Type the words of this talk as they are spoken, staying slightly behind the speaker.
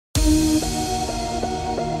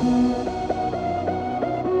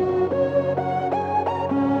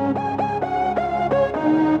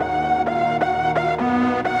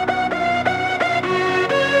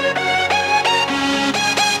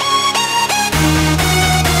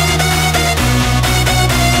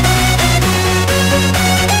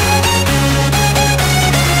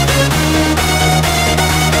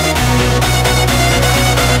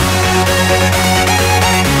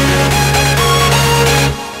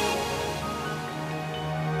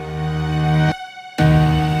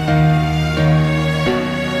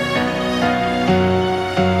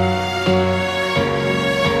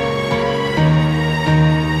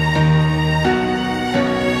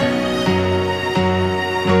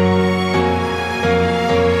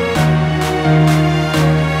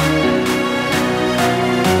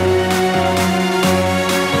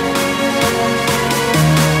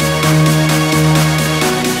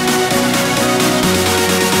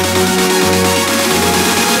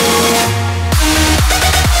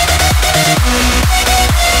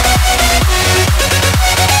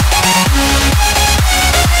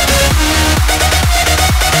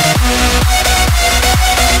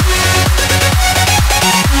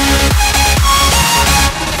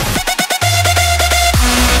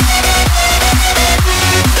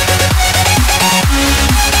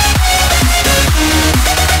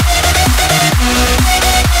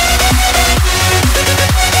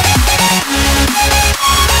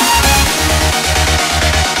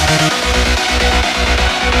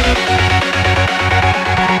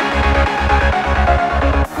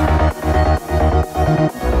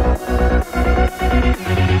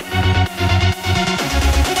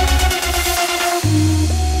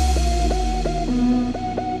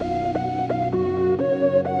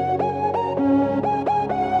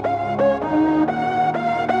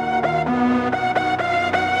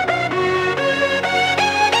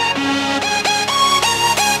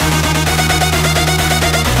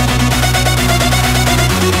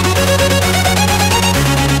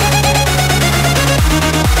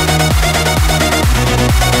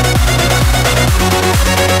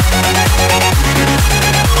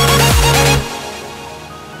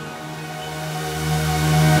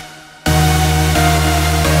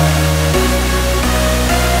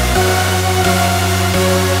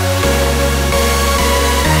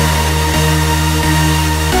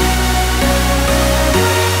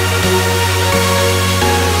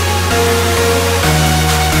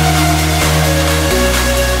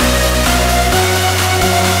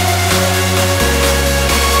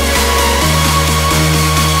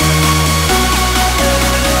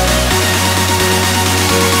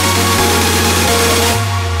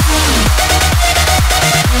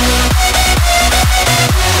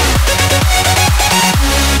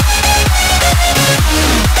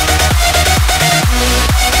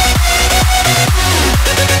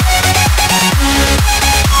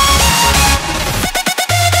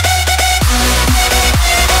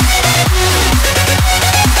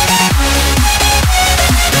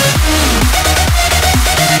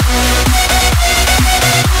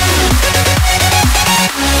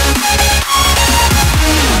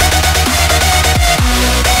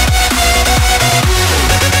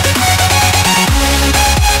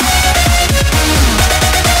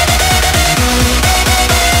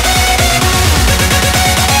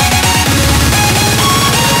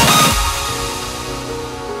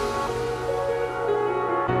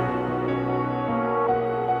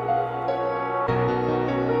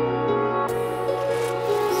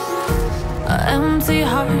Empty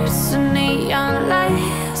hearts and neon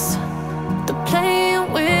lights, they're playing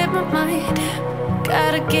with my mind.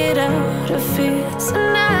 Gotta get out of here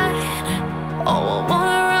tonight. Oh, I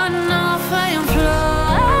wanna run off and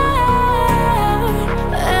fly.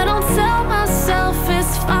 And I'll tell myself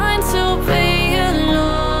it's fine to be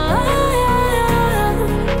alone,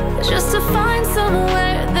 just to find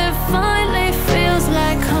somewhere that finally feels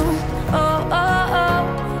like home. Oh, oh, oh.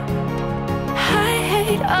 I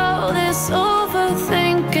hate all this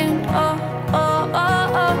overthinking. Oh, oh,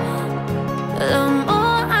 oh, oh. The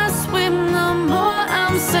more I swim, the more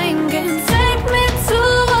I'm sinking. Take me to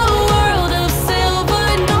a world of silver.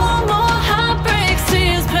 No more heartbreaks,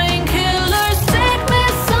 tears, painkillers. Take me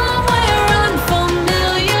somewhere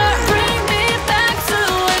unfamiliar. Bring me back to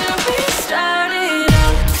where we started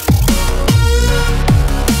out.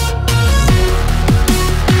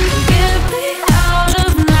 Get me out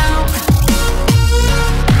of now,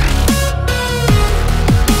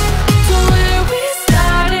 to where we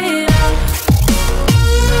started out.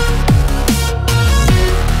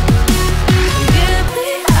 Get me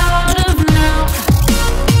out of now,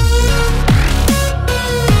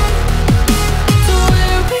 to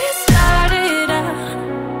where we started out.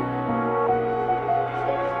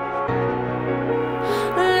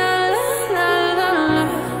 La la la la la,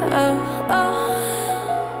 oh, oh.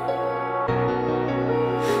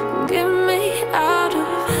 Get me out of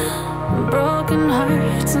broken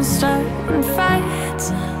hearts and starting fights,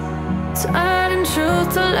 turning truth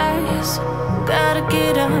to lies. Gotta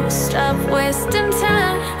get up, stop wasting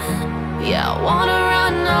time. Yeah, I wanna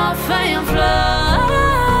run off and fly.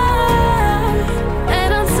 And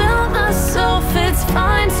I'll tell myself it's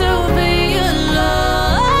fine to be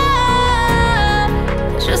alone,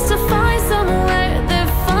 just to find somewhere that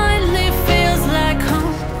finally feels like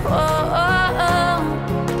home. Oh, oh, oh.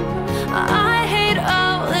 I hate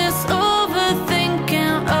all this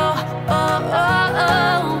overthinking. Oh, oh, oh,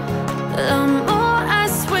 oh. The more I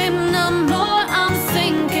swim, the more I'm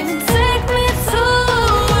sinking. Take me to a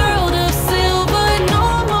world of silver. No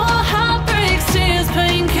more heartbreaks, tears,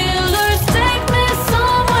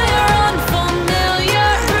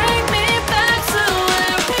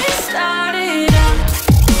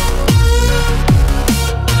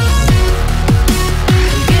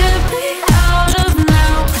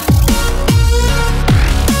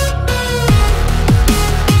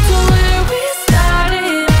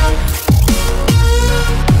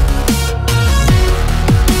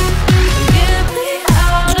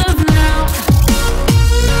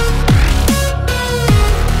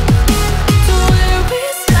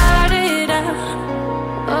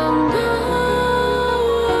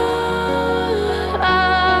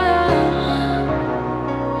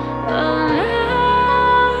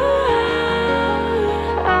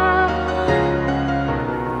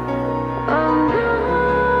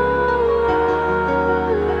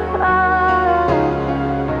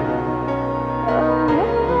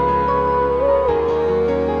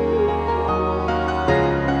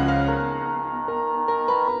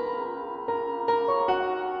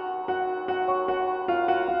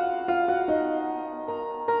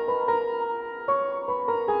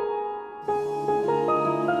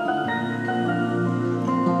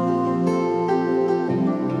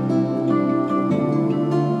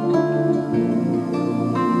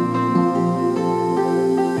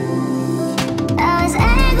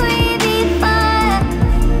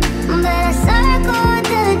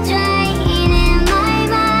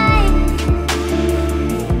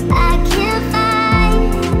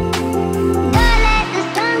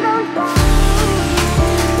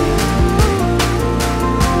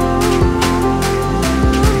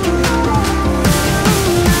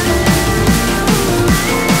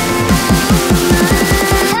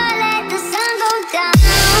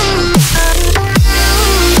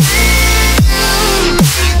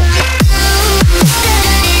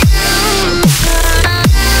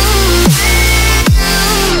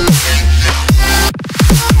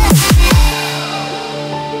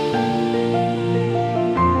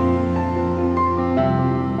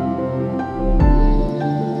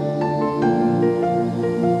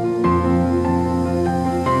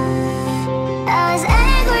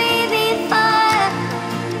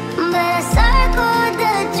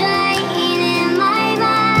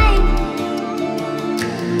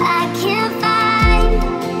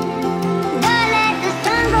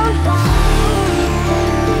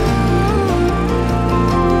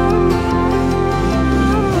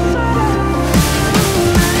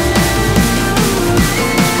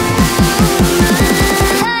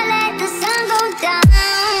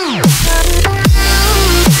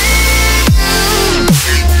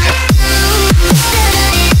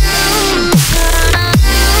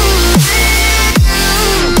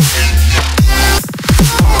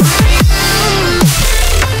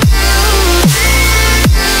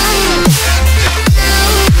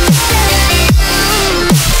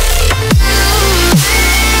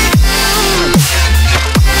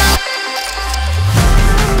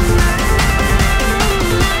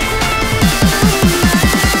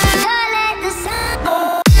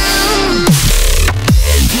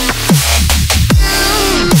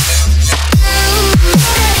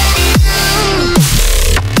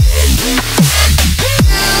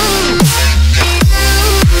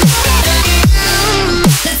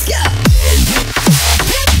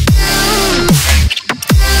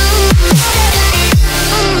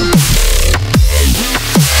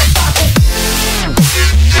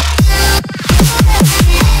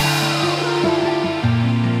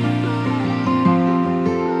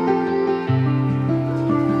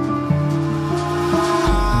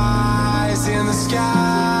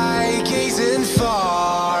 sky, gazing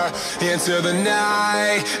far into the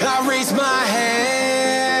night. I raise my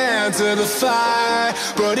hand to the fire,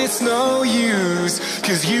 but it's no use,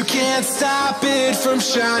 'cause you can't stop it from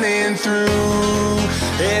shining through.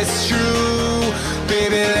 It's true,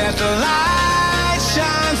 baby, let the light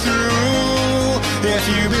shine through. If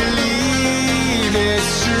you believe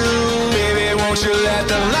it's true, baby, won't you let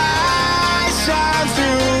the light shine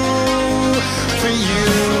through for you,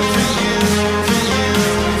 for you, for you,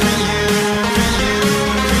 for you, for you, for you,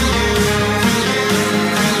 for you, for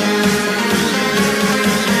you,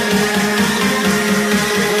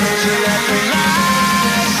 won't you let the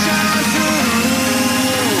light shine through?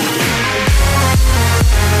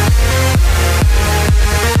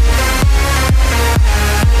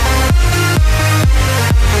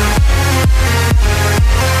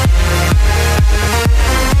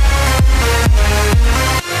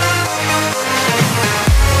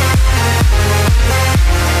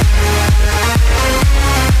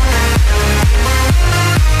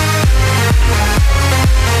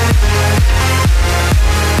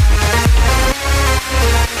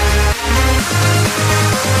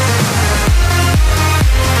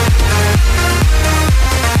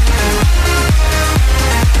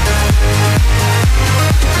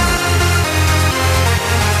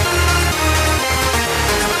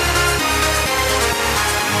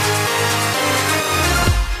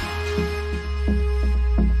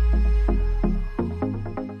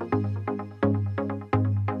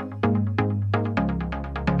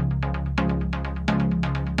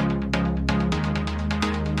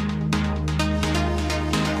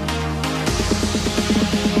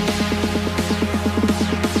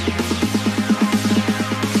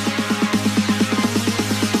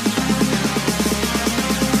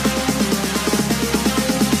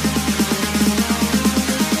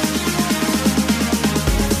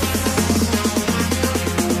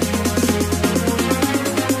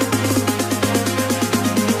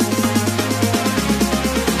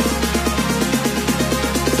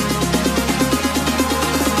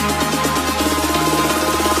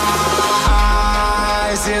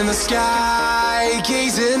 In the sky,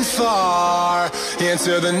 gazing far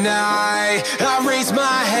into the night. I raise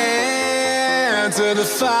my hand to the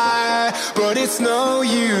fire, but it's no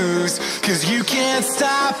use, 'cause you can't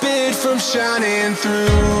stop it from shining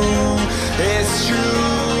through. It's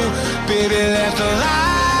true, baby, let the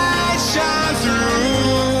light shine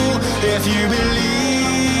through. If you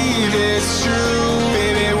believe it's true,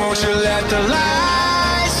 baby, won't you let the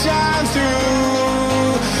light shine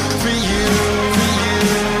through for you.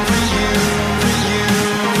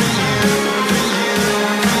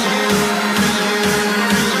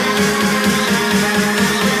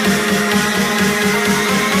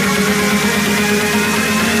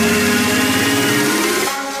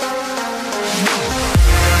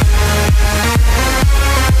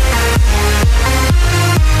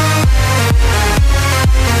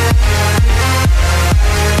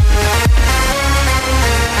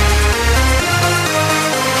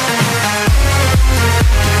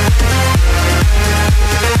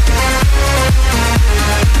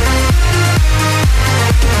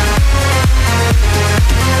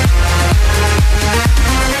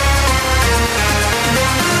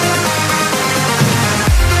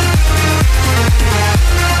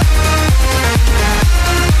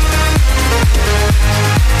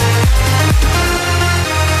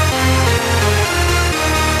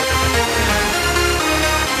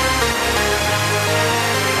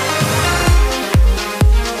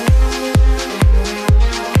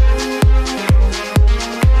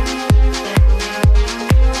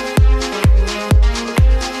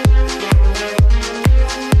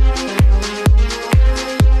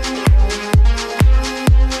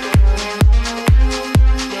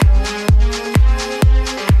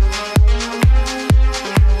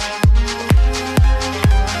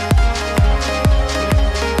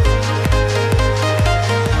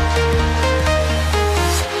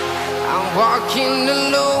 Walking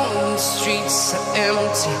alone, the streets are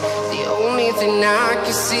empty. The only thing I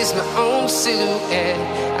can see is my own silhouette.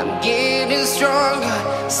 I'm getting stronger,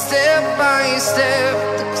 step by step.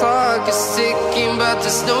 The clock is ticking, but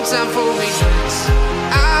there's no time for regrets.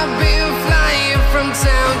 I've been flying from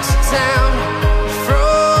town to town,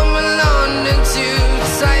 from London to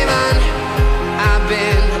Taiwan. I've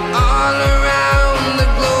been all around the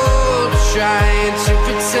globe, trying to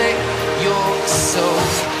protect your soul.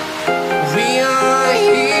 We are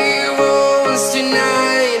heroes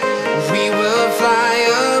tonight. We will fly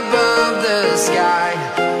above the sky.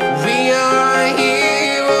 We are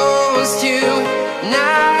heroes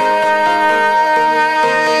tonight.